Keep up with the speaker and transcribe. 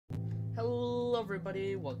Hello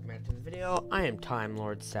everybody, welcome back to the video. I am Time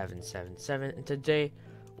Lord 777 and today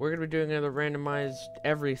we're going to be doing another randomized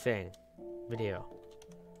everything video.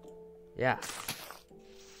 Yeah.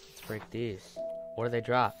 Let's break these. What do they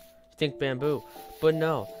drop? You think bamboo, but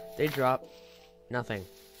no, they drop nothing.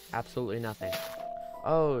 Absolutely nothing.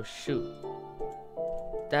 Oh shoot.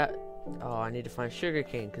 I need to find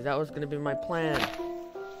sugarcane because that was going to be my plan.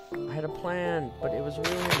 I had a plan, but it was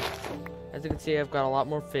ruined. As you can see, I've got a lot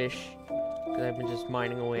more fish because I've been just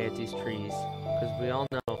mining away at these trees. Because we all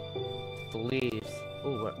know the leaves.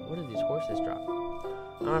 Ooh, what do these horses drop?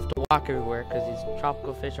 I don't have to walk everywhere because these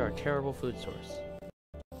tropical fish are a terrible food source.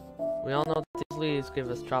 We all know that these leaves give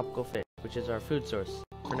us tropical fish, which is our food source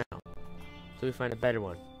for now. So we find a better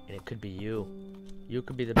one, and it could be you. You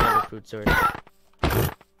could be the better food source.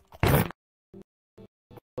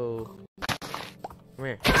 Oh, come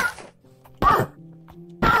here.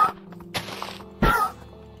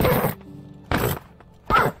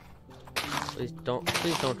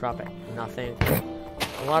 Please don't drop it. Nothing.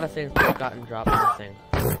 A lot of things have gotten dropped. Nothing.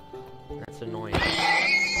 That's annoying.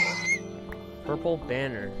 Purple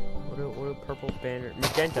banner. What do purple banner?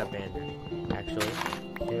 Magenta banner. Actually.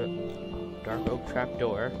 Dark oak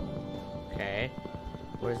trapdoor. Okay.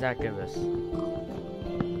 What does that give us?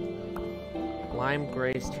 Lime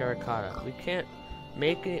grace terracotta. We can't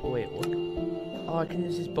make it. Wait. What? Oh, I can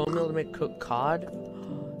use this bone meal to make cooked cod.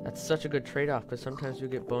 That's such a good trade-off because sometimes we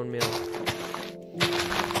get bone meal.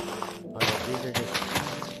 Oh, these are just...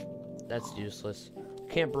 That's useless.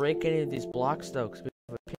 Can't break any of these blocks though because we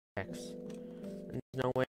have a pickaxe. And there's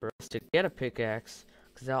no way for us to get a pickaxe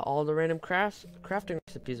because all the random crafting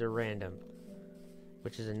recipes are random.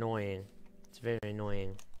 Which is annoying. It's very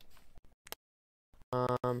annoying.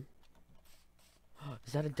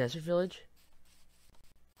 Is that a desert village?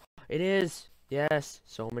 It is! Yes!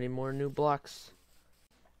 So many more new blocks.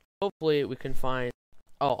 Hopefully we can find...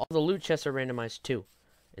 Oh, all the loot chests are randomized too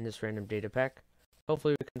in this random data pack.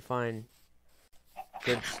 Hopefully we can find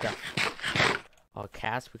good stuff. Oh,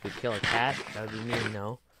 cats. We could kill a cat. That would be mean,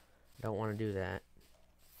 no. I don't want to do that.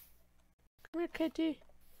 Come here, kitty.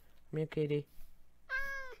 Come here, kitty.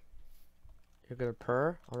 You're gonna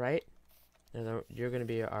purr, alright? And you're gonna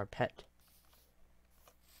be our pet.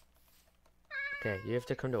 Okay, you have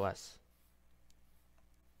to come to us.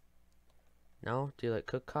 No? Do you like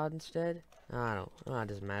cook cod instead? I don't. Oh, it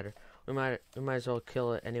doesn't matter. We might as well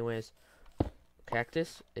kill it anyways.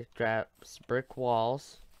 Cactus. It drops brick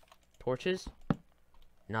walls. Torches.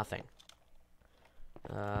 Nothing.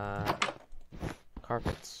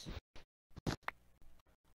 Carpets.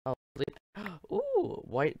 Oh, ooh,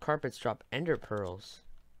 white carpets drop ender pearls.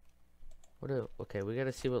 Okay, we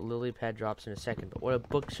gotta see what lily pad drops in a second. But what do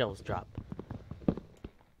bookshelves drop?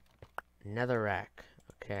 Netherrack.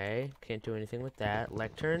 Okay, can't do anything with that.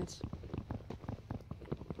 Lecterns.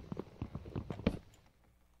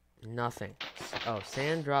 Nothing. Oh,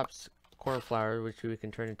 sand drops cornflower, which we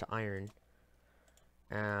can turn into iron.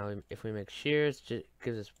 If we make shears, it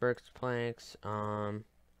gives us bricks, planks. Iron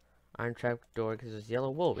trap door gives us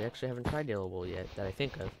yellow wool. We actually haven't tried yellow wool yet, that I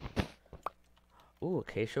think of. Ooh,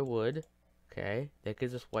 acacia wood. Okay, that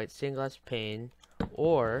gives us white stained glass pane.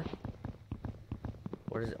 Or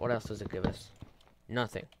what else does it give us?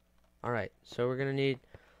 Nothing. Alright, so we're gonna need...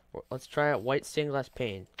 Let's try out white stained glass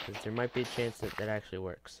pane, because there might be a chance that that actually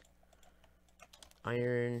works.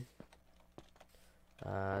 Iron.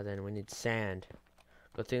 Then we need sand.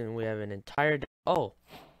 Good thing we have an entire... Oh!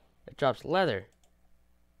 It drops leather.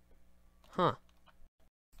 Huh.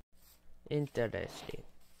 Interesting.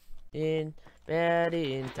 Very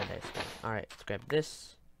interesting. Alright, let's grab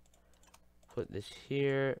this. Put this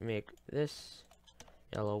here. Make this.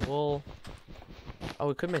 Yellow wool. Oh,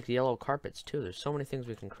 we could make yellow carpets too. There's so many things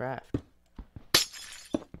we can craft.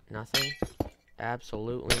 Nothing.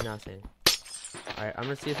 Absolutely nothing. Alright, I'm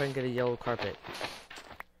gonna see if I can get a yellow carpet.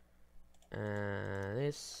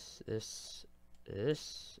 This. Let's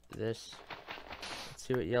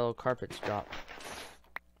see what yellow carpets drop.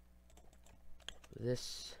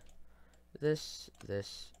 This.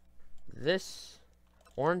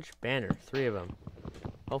 Orange banner. 3 of them.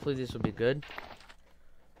 Hopefully these will be good.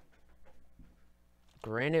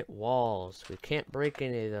 Granite walls. We can't break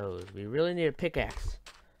any of those. We really need a pickaxe.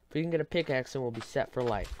 If we can get a pickaxe, then we'll be set for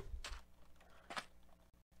life.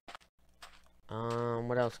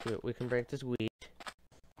 What else? We can break this wheat.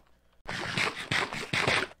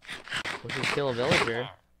 We can kill a villager.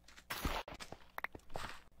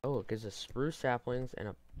 Oh, it gives us spruce saplings and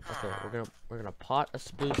a... Okay, we're gonna pot a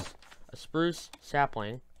spruce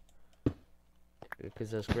sapling. It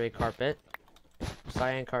gives us gray carpet.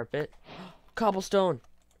 Cyan carpet. Cobblestone!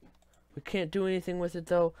 We can't do anything with it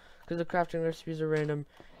though, because the crafting recipes are random.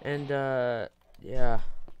 And yeah.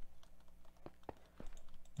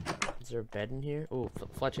 Is there a bed in here? Ooh,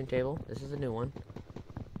 fletching table. This is a new one.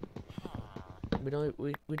 We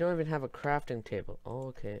don't even have a crafting table. Oh,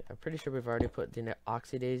 okay. I'm pretty sure we've already put the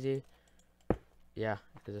oxy daisy. Yeah,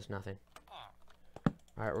 because there's nothing.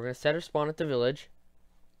 Alright, we're gonna set our spawn at the village.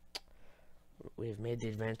 We've made the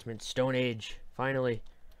advancement. Stone Age. Finally.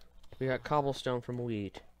 We got cobblestone from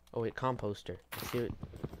wheat. Oh wait, composter. Let's see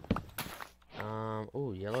what...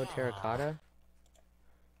 ooh, yellow terracotta.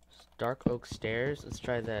 Dark oak stairs. Let's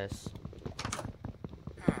try this.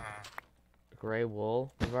 Gray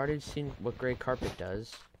wool. We've already seen what gray carpet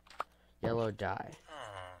does. Yellow dye.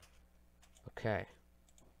 Okay.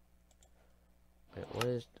 Wait, what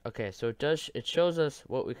is... Okay, so it shows us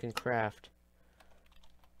what we can craft.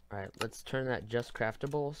 Alright, let's turn that just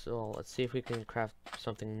craftable. So let's see if we can craft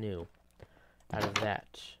something new out of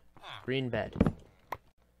that. Green bed.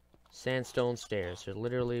 Sandstone stairs. There's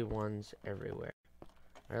literally ones everywhere.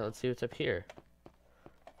 Alright, let's see what's up here.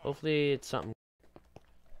 Hopefully it's something.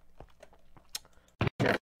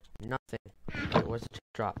 Nothing. Wait, what's the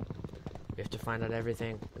drop? We have to find out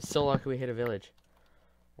everything. It's so lucky we hit a village.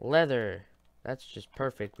 Leather. That's just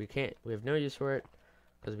perfect. We have no use for it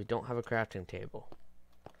because we don't have a crafting table.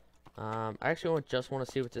 I actually just want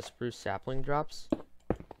to see what this spruce sapling drops.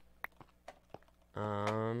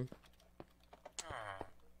 I'm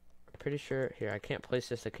pretty sure here I can't place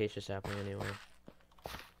this acacia sapling anywhere.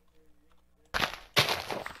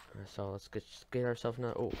 So let's get ourselves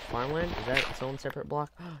another. Oh, farmland. Is that its own separate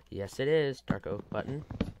block? Yes, it is. Dark oak button.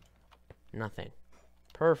 Nothing.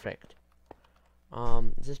 Perfect.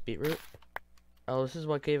 Is this beetroot? Oh, this is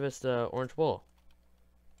what gave us the orange wool.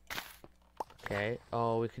 Okay.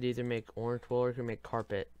 Oh, we could either make orange wool or we could make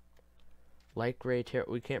carpet. Light gray tear.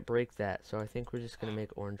 We can't break that, so I think we're just gonna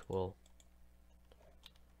make orange wool.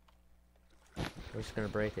 We're just gonna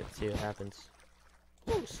break it. See what happens.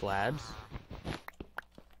 Ooh, slabs.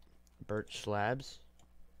 Birch slabs.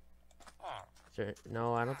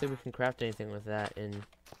 No, I don't think we can craft anything with that in.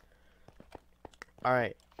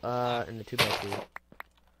 Alright, in the 2x2.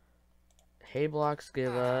 Hay blocks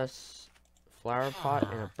give us flower pot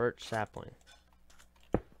and a birch sapling.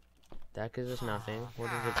 That gives us nothing. What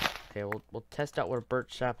is it? Okay, we'll test out what a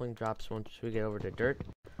birch sapling drops once we get over to dirt.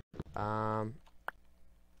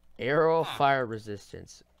 Arrow fire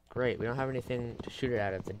resistance. Great, we don't have anything to shoot it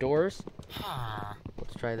out of. The doors.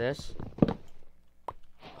 Let's try this.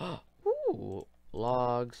 Ooh,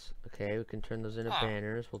 logs. Okay, we can turn those into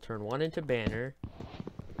banners. We'll turn one into banner.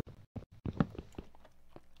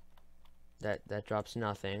 That drops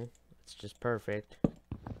nothing. It's just perfect.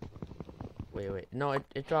 Wait. No,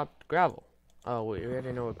 it dropped gravel. Oh, wait, we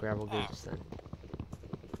already know what gravel gives us then.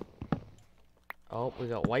 Oh, we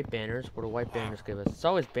got white banners. What do white banners give us? It's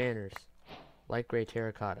always banners. Light gray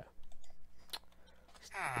terracotta.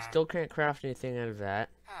 I still can't craft anything out of that.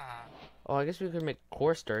 Oh, I guess we could make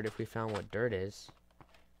coarse dirt if we found what dirt is.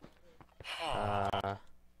 Have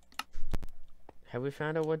we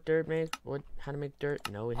found out what dirt makes? How to make dirt?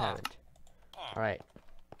 No, we haven't. Alright.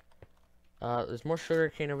 There's more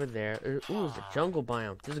sugarcane over there. Ooh, it's a jungle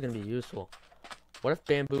biome. This is gonna be useful. What if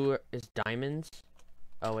bamboo is diamonds?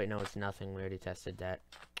 Oh wait, no, it's nothing. We already tested that.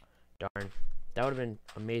 Darn. That would have been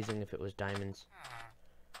amazing if it was diamonds.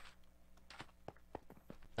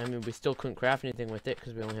 I mean, we still couldn't craft anything with it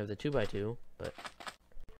because we only have the 2x2, but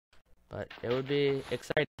it would be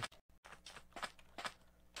exciting.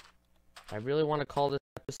 I really want to call this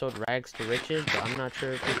episode Rags to Riches, but I'm not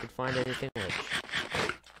sure if we could find anything rich.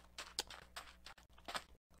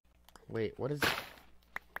 Wait, what is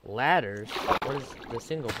ladders? What is the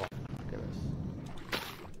single block give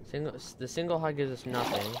us? The single hog gives us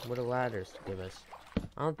nothing. What do ladders give us?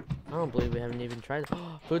 I don't believe we haven't even tried it.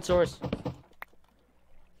 Food source.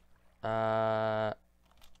 Alright,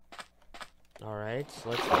 so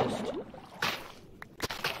let's just...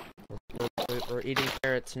 We're eating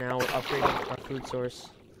carrots now. We're upgrading our food source.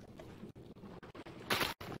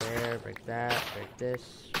 There, break that, break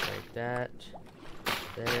this, break that.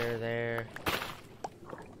 There.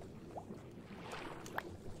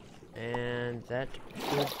 And that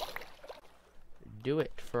should do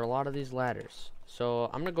it for a lot of these ladders. So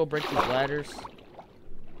I'm gonna go break these ladders.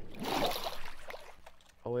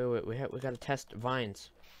 Oh wait, we gotta test vines.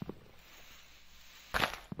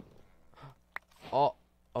 Oh,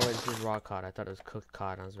 this is raw cod. I thought it was cooked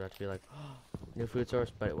cod. I was about to be like, new food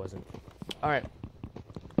source, but it wasn't. Alright.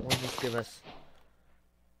 What does this give us?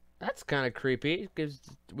 That's kind of creepy.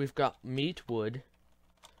 We've got meat wood.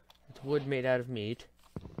 It's wood made out of meat.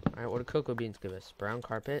 Alright, what do cocoa beans give us? Brown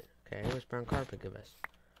carpet. Okay, what's brown carpet give us?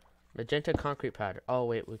 Magenta concrete powder. Oh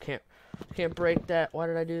wait, we can't break that. Why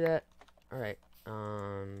did I do that? All right.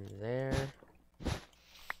 There.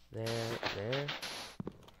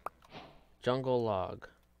 Jungle log.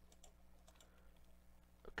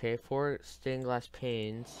 Okay, 4 stained glass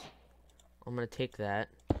panes. I'm gonna take that.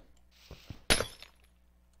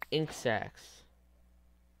 Ink sacks.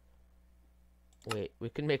 Wait, we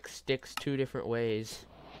can make sticks 2 different ways.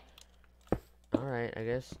 All right, I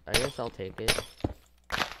guess I'll take it.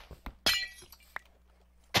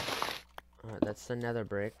 Alright, that's the nether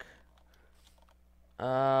brick.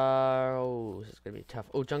 Oh, this is gonna be tough.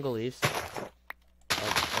 Oh, jungle leaves.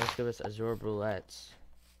 Let's give us azure brulettes.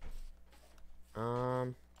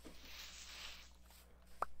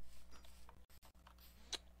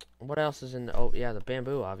 What else is in the... Oh, yeah, the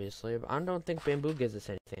bamboo, obviously. But I don't think bamboo gives us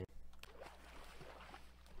anything.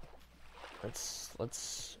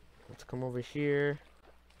 Let's come over here.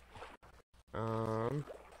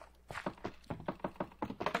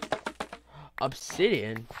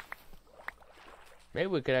 Obsidian? Maybe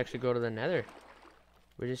we could actually go to the nether.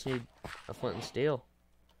 We just need a flint and steel.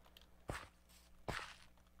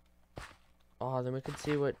 Oh, then we can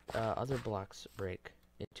see what other blocks break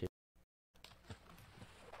into.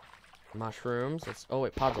 Mushrooms. Let's. Oh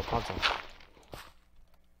wait, podzol.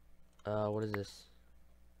 What is this?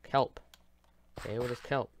 Kelp. Okay, what is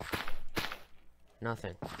kelp?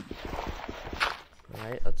 Nothing.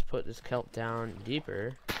 Alright, let's put this kelp down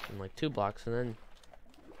deeper, in like 2 blocks, and then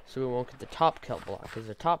so we won't get the top kelp block, because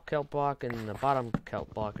the top kelp block and the bottom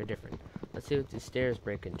kelp block are different. Let's see what these stairs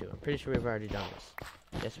break into. I'm pretty sure we've already done this.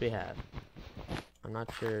 Yes, we have. I'm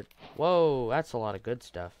not sure. Whoa, that's a lot of good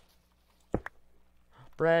stuff.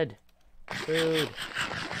 Bread. Food.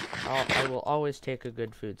 I will always take a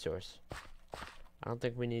good food source. I don't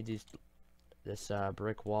think we need this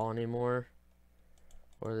brick wall anymore.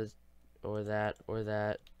 Or this, or that, or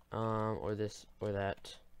this, or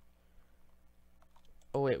that.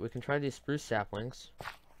 Oh wait, we can try these spruce saplings.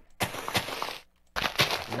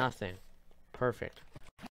 Nothing. Perfect.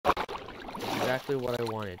 Exactly what I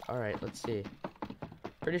wanted. Alright, let's see.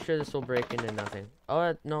 Pretty sure this will break into nothing.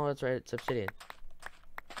 Oh, no, that's right, it's obsidian.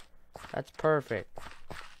 That's perfect.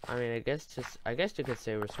 I mean, I guess you could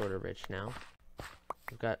say we're sort of rich now.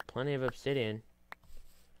 We've got plenty of obsidian.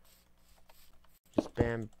 Just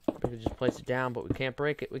bam, we could just place it down, but we can't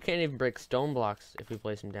break it. We can't even break stone blocks if we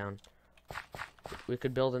place them down. We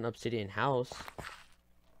could build an obsidian house.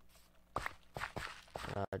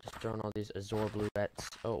 Just throwing all these azure bluettes.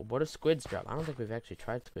 Oh, what if squids drop? I don't think we've actually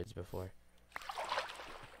tried squids before.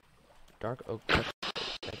 Dark oak.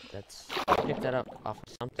 That's pick that up off of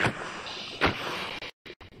something.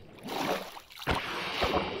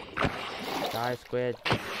 Die, squid.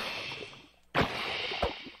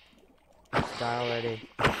 Die already.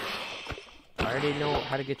 I already know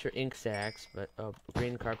how to get your ink sacks, but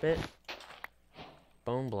green carpet.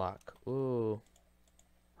 Bone block. Ooh.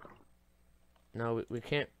 No, we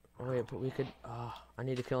can't. Oh, wait, but we could. Oh, I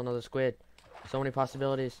need to kill another squid. So many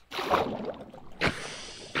possibilities.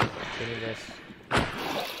 Give me this.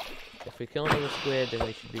 If we kill another squid, then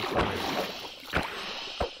we should be fine.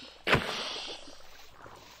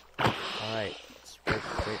 Alright.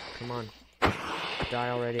 Break. Come on. Die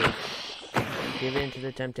already. Give in to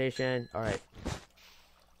the temptation. Alright.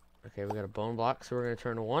 Okay, we got a bone block, so we're going to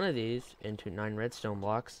turn one of these into 9 redstone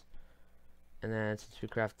blocks. And then since we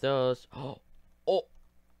craft those... Oh!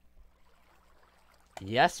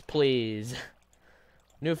 Yes, please!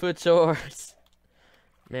 New food source!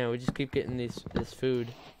 Man, we just keep getting this food.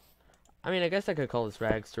 I mean, I guess I could call this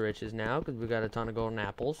rags to riches now, because we got a ton of golden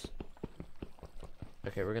apples.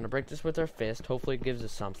 Okay, we're going to break this with our fist. Hopefully it gives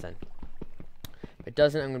us something. If it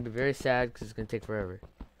doesn't, I'm going to be very sad, because it's going to take forever.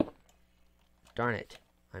 Darn it.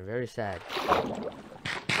 I'm very sad.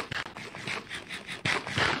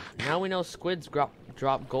 Now we know squids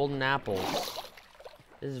drop golden apples.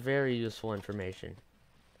 This is very useful information.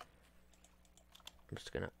 I'm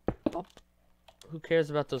just gonna... Oh, who cares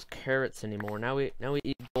about those carrots anymore? Now we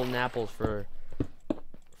eat golden apples for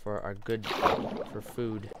our good... for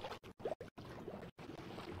food.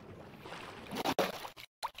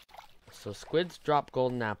 So squids drop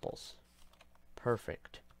golden apples.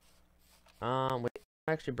 Perfect. Wait,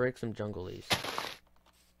 actually break some jungle leaves.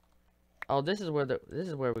 Oh, this is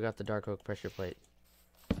where we got the dark oak pressure plate.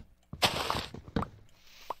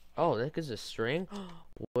 Oh, that gives us string?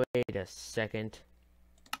 Wait a second.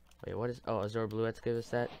 Wait, what is... Oh, azure bluettes give us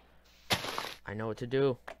that? I know what to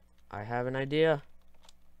do. I have an idea.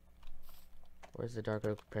 Where's the dark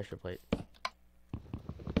oak pressure plate?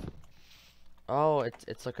 Oh,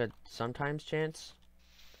 it's like a sometimes chance?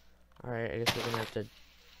 Alright, I guess we're gonna have to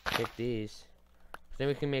take these. Then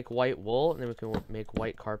we can make white wool, and then we can make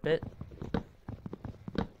white carpet.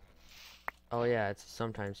 Oh yeah, it's a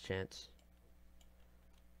sometimes chance.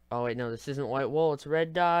 Oh wait, no, this isn't white wool, it's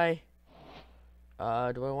red dye. Do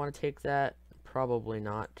I want to take that? Probably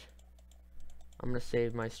not. I'm gonna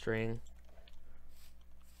save my string.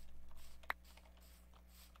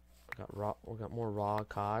 We got more raw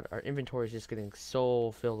cod. Our inventory is just getting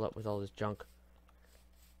so filled up with all this junk.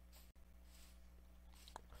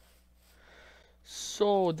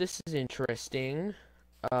 So this is interesting.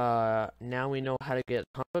 Now we know how to get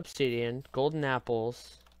obsidian, golden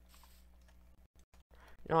apples.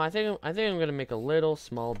 No, I think I'm gonna make a little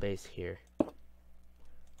small base here.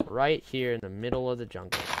 Right here in the middle of the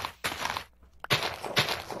jungle.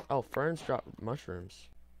 Oh, ferns drop mushrooms.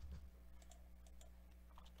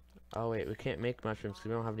 Oh wait, we can't make mushrooms because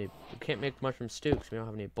we don't have any. We can't make mushroom stew because we don't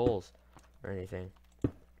have any bowls or anything.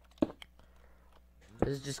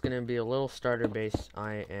 This is just gonna be a little starter base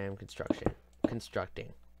I am constructing.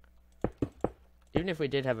 Even if we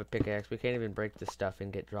did have a pickaxe, we can't even break this stuff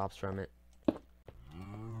and get drops from it.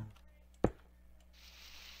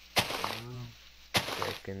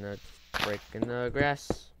 Breaking the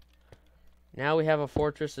grass. Now we have a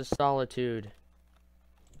fortress of solitude.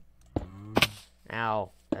 Ow,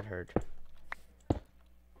 that hurt.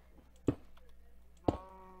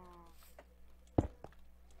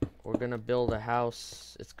 We're gonna build a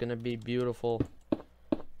house. It's gonna be beautiful.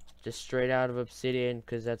 Just straight out of obsidian,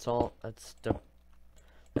 because that's the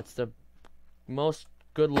most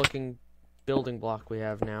good looking building block we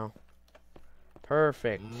have now.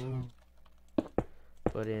 Perfect.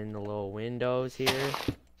 Put in the little windows here.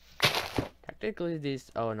 Technically these,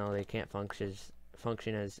 oh no, they can't function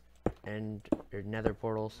as end or nether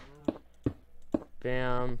portals.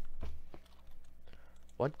 Bam.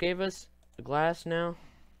 What gave us the glass now?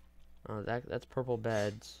 Oh, that's purple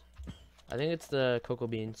beds. I think it's the cocoa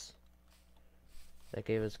beans that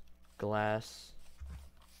gave us glass.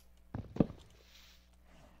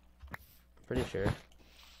 Pretty sure.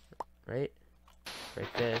 Right?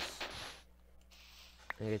 Break this.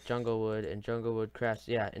 And get jungle wood, and jungle wood crafts,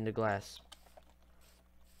 yeah, into glass.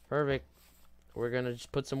 Perfect. We're gonna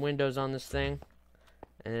just put some windows on this thing,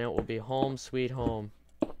 and then it will be home sweet home.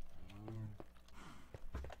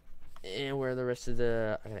 And where are the rest of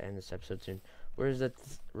the, I gotta end this episode soon. Where's the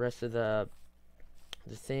rest of the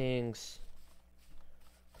things?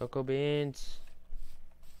 Cocoa beans.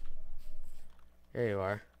 There you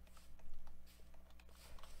are.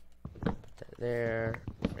 Put that there.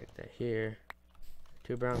 Break that here.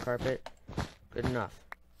 2 brown carpet. Good enough.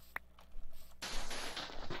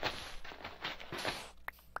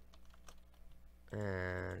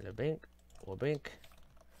 And a blink. We'll blink.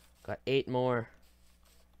 Got 8 more.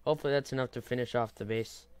 Hopefully that's enough to finish off the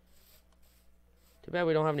base. Too bad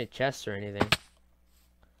we don't have any chests or anything.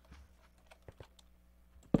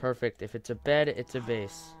 Perfect. If it's a bed, it's a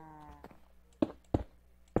base.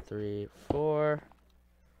 3, 4.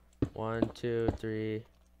 1, 2, 3.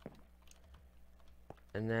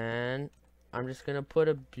 And then I'm just gonna put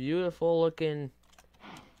a beautiful looking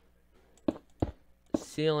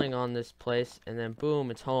ceiling on this place, and then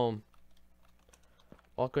boom, it's home.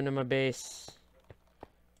 Welcome to my base.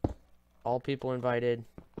 All people invited.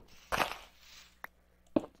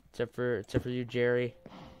 Except for you, Jerry.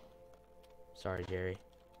 Sorry, Jerry.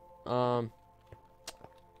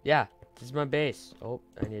 Yeah, this is my base. Oh,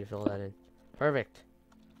 I need to fill that in. Perfect.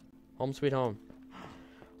 Home sweet home.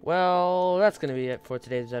 Well, that's gonna be it for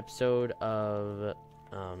today's episode of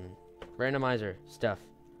randomizer stuff.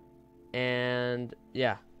 And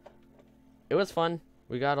yeah, it was fun.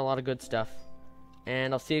 We got a lot of good stuff,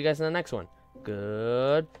 and I'll see you guys in the next one.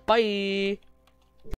 Goodbye.